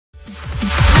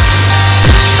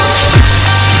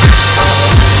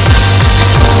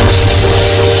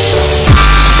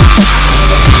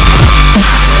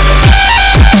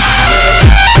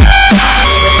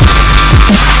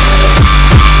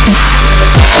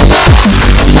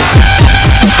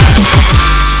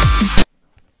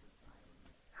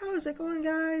going,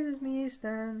 guys? It's me,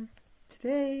 Stan.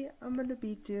 Today I'm going to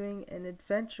be doing an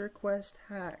adventure quest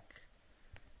hack.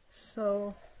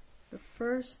 So the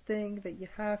first thing that you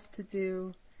have to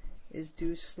do is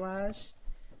do /join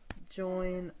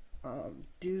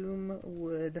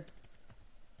Doomwood.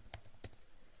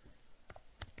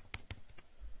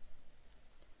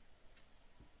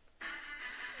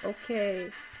 Okay,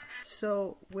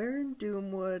 so we're in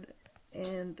Doomwood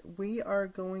and we are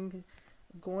going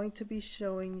to be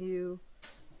showing you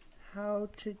how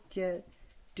to get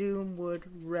Doomwood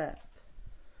rep.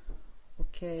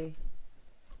 Okay,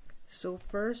 so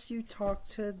first you talk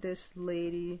to this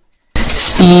lady,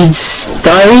 Speed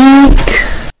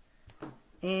Strike,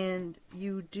 and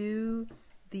you do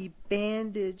the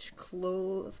bandage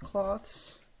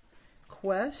cloths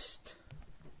quest,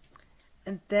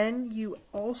 and then you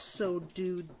also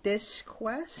do this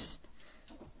quest,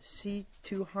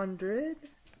 C200.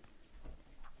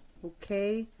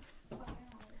 Okay,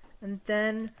 and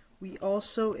then we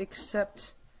also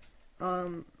accept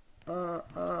go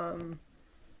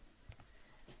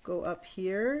up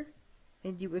here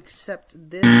and you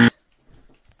accept this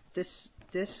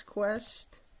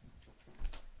quest,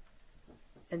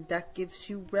 and that gives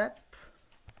you rep.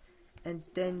 And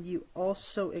then you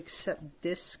also accept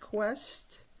this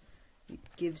quest, it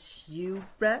gives you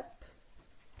rep,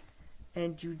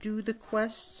 and you do the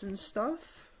quests and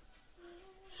stuff.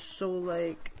 So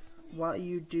like while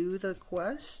you do the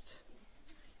quest,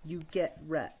 you get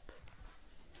rep.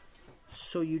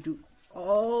 So you do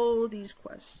all these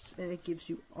quests and it gives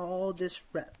you all this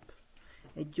rep,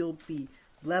 and you'll be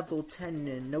level 10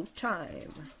 in no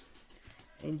time.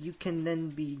 And you can then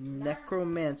be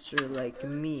NECROMANCER like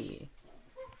me.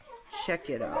 Check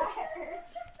it out.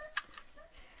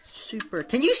 Super.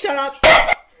 Can you shut up?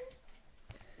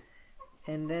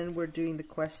 And then we're doing the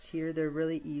quests here. They're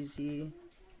really easy.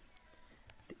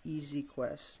 The easy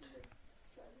quest.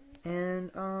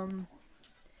 And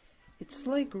it's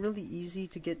like really easy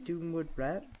to get Doomwood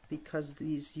rep because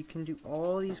you can do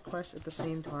all these quests at the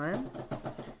same time.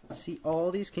 See all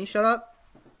these. Can you shut up?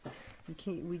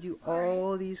 We do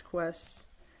all these quests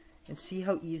and see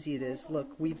how easy it is.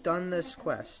 Look, we've done this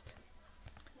quest,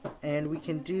 and so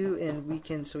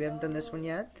we haven't done this one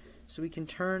yet, so we can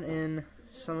turn in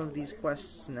some of these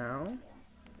quests now.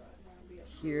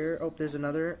 Here, oh, there's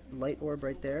another light orb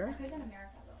right there.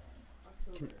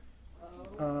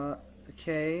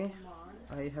 Okay,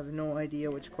 I have no idea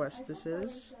which quest this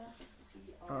is.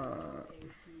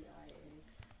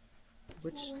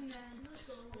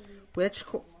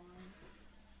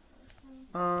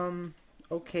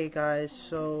 Okay guys,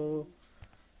 so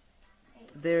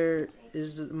there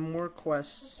is more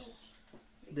quests.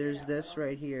 There's this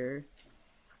right here.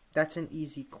 That's an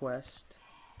easy quest.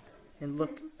 And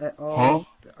look at all.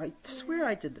 I swear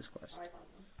I did this quest.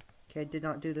 Okay, I did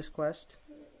not do this quest.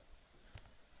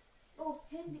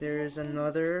 There's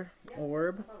another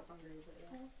orb.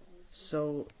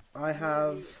 So I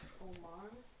have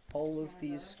all of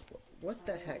these. What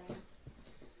the heck?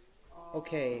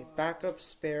 Okay, backup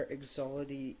spare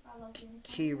exality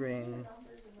keyring.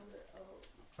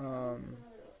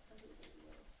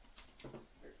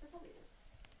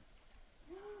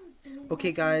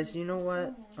 Okay guys, you know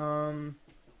what?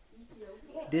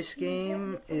 This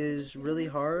game is really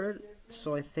hard,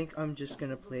 so I think I'm just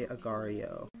gonna play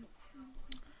Agario.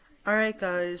 Alright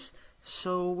guys,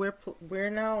 so we're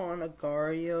now on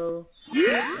Agario,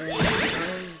 and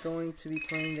I'm going to be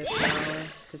playing this now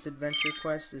because Adventure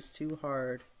Quest is too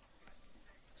hard.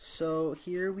 So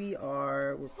here we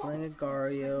are, we're playing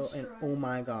Agario, and oh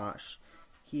my gosh,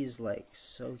 he's like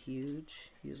so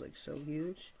huge. He's like so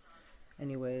huge.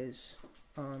 Anyways,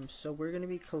 so we're gonna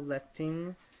be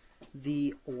collecting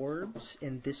the orbs,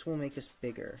 and this will make us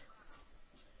bigger.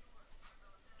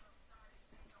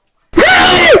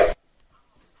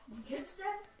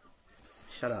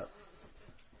 Shut up.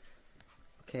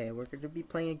 Okay, we're going to be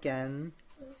playing again.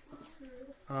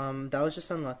 That was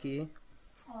just unlucky.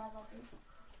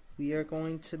 We are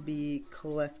going to be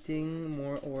collecting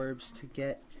more orbs to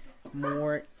get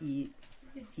more eat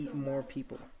more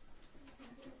people.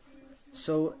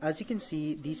 So as you can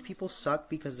see, these people suck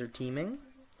because they're teaming.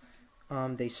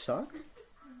 They suck.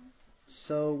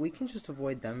 So we can just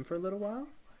avoid them for a little while.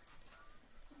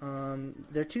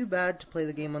 They're too bad to play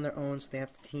the game on their own, so they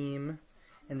have to team,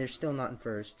 and they're still not in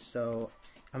first. So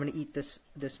I'm gonna eat this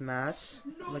mass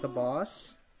like a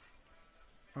boss.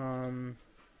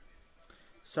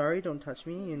 Sorry, don't touch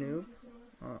me, you noob.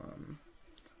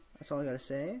 That's all I gotta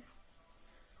say.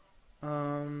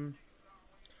 We're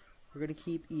gonna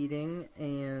keep eating,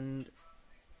 and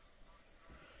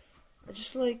I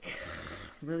just like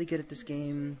really good at this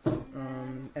game,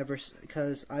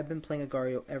 because I've been playing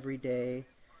Agario every day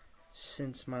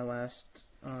since my last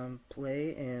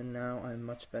play, and now I'm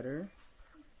much better.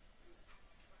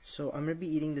 So I'm gonna be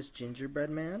eating this gingerbread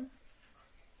man.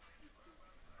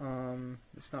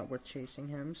 It's not worth chasing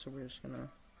him, so we're just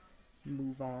gonna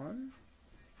move on.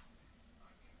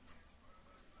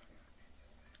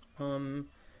 I'm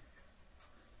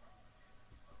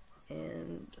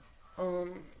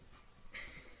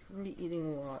gonna be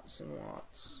eating lots and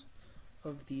lots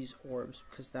of these orbs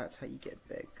because that's how you get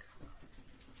big.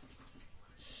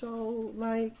 So,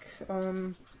 like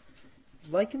and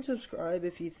subscribe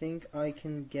if you think I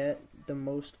can get the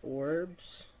most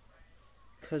orbs,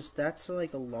 because that's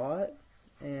like a lot.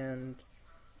 And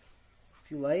if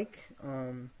you like,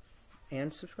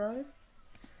 and subscribe,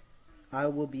 I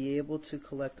will be able to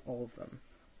collect all of them.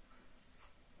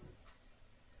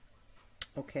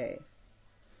 Okay,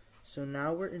 so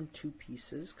now we're in 2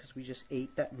 pieces because we just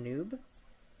ate that noob.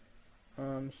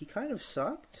 He kind of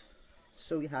sucked,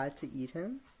 so we had to eat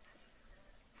him.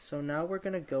 So now we're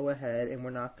gonna go ahead and we're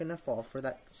not gonna fall for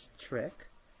that trick.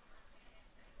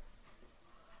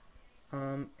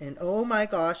 And oh my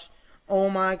gosh, oh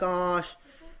my gosh,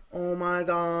 oh my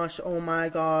gosh, oh my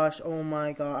gosh, oh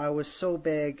my god, I was so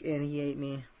big and he ate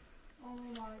me. Oh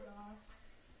my gosh.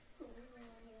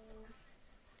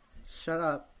 Shut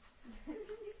up.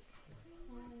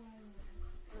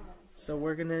 So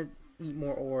we're gonna eat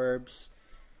more orbs.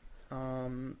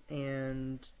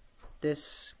 And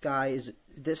this guy is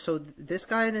this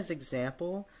guy is an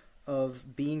example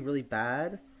of being really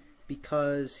bad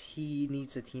because he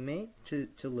needs a teammate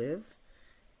to live,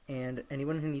 and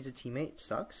anyone who needs a teammate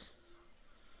sucks.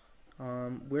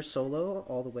 We're solo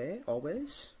all the way,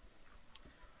 always.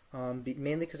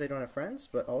 Mainly because I don't have friends,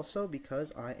 but also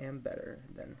because I am better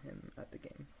than him at the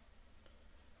game.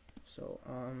 So,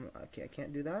 okay, I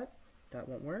can't do that. That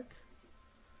won't work.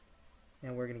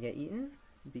 And we're gonna get eaten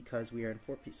because we are in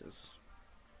 4 pieces.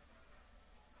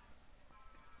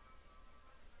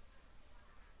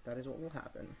 That is what will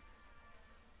happen.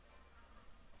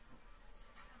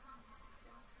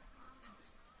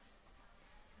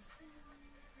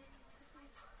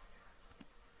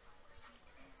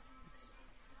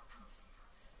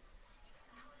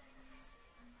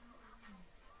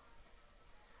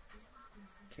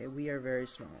 Okay, we are very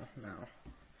small now.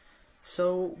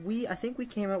 So I think we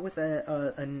came up with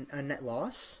a net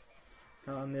loss.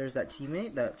 There's that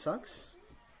teammate that sucks.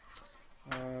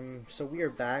 So we are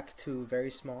back to very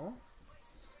small.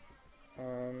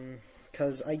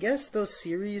 Because I guess those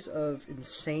series of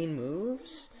insane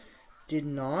moves did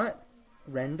not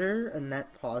render a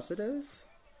net positive.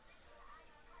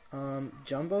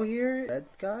 Jumbo here, red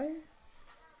guy.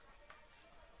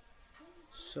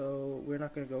 So we're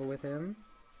not gonna go with him.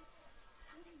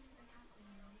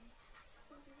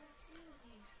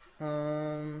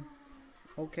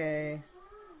 Okay.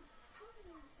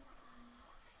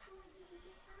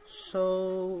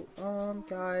 So,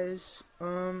 guys,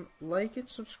 like and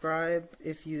subscribe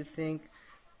if you think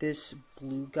this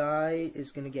blue guy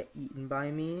is gonna get eaten by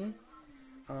me,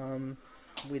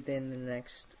 within the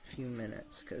next few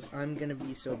minutes, because I'm gonna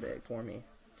be so big for me.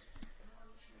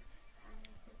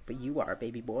 But you are,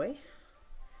 baby boy.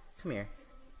 Come here.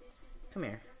 Come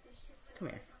here. Come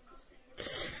here.